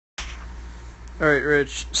Alright,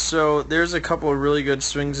 Rich, so there's a couple of really good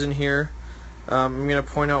swings in here. I'm going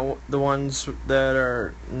to point out the ones that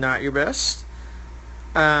are not your best.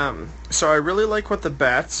 So I really like what the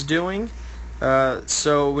bat's doing.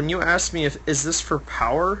 So when you ask me if is this for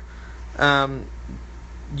power,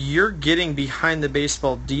 you're getting behind the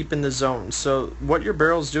baseball deep in the zone. So what your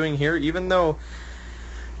barrel's doing here, even though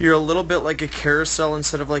you're a little bit like a carousel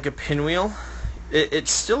instead of like a pinwheel, it's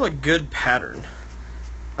still a good pattern.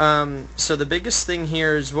 So the biggest thing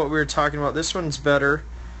here is what we were talking about. This one's better.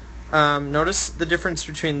 Notice the difference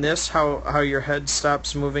between this, how your head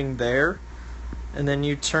stops moving there, and then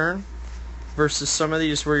you turn, versus some of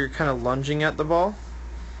these where you're kind of lunging at the ball.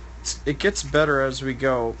 It gets better as we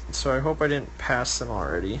go, so I hope I didn't pass them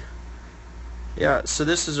already. Yeah, so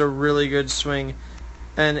this is a really good swing,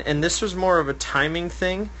 and this was more of a timing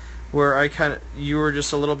thing, where you were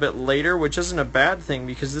just a little bit later, which isn't a bad thing,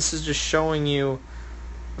 because this is just showing you,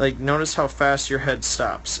 like, notice how fast your head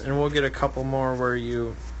stops, and we'll get a couple more where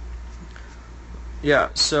you, yeah,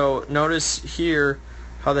 so notice here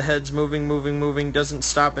how the head's moving, doesn't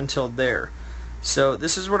stop until there. So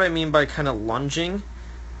this is what I mean by kind of lunging.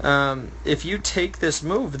 If you take this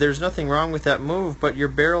move, there's nothing wrong with that move, but your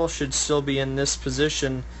barrel should still be in this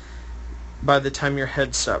position by the time your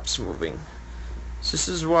head stops moving. So this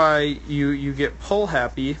is why you get pull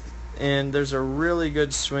happy, and there's a really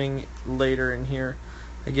good swing later in here.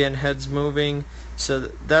 Again, head's moving, so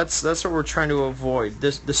that's what we're trying to avoid.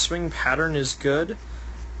 The swing pattern is good,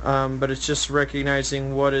 but it's just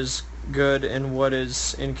recognizing what is good and what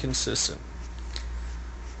is inconsistent.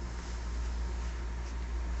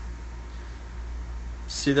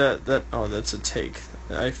 See that oh, that's a take.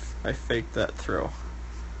 I faked that throw.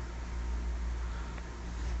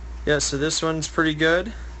 Yeah, so this one's pretty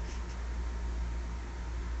good.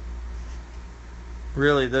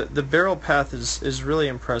 Really, the barrel path is really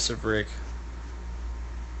impressive, Rick.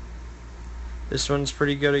 This one's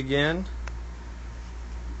pretty good again.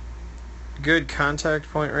 Good contact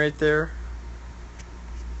point right there.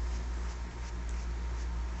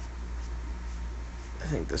 I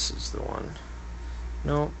think this is the one.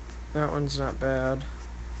 Nope, that one's not bad.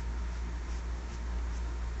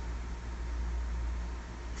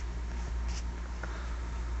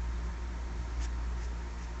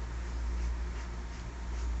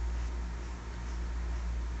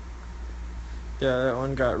 Yeah, that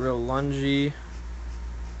one got real lungy.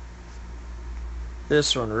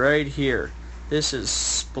 This one right here, this is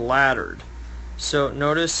splattered. So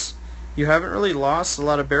notice you haven't really lost a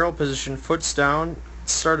lot of barrel position. Foot's down,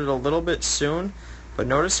 started a little bit soon, but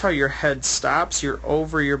notice how your head stops, you're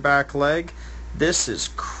over your back leg. This is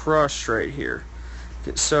crushed right here.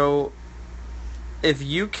 So if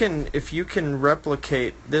you can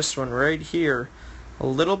replicate this one right here a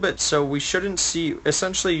little bit, so we shouldn't see,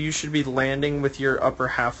 essentially you should be landing with your upper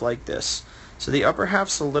half like this. So the upper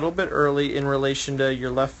half's a little bit early in relation to your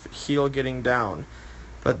left heel getting down,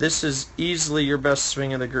 but this is easily your best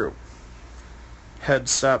swing of the group. Head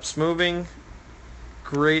stops moving,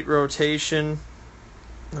 great rotation,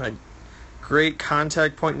 great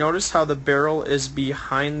contact point. Notice how the barrel is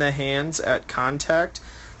behind the hands at contact.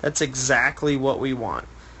 That's exactly what we want.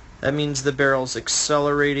 That means the barrel's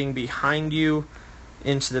accelerating behind you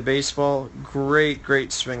into the baseball.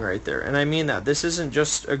 Great swing right there, and I mean that. This isn't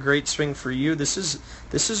just a great swing for you. This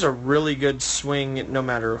is a really good swing no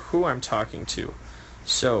matter who I'm talking to.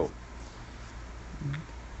 So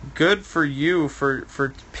good for you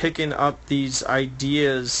for picking up these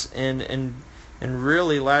ideas and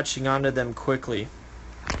really latching onto them quickly.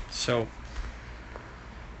 So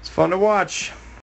it's fun to watch.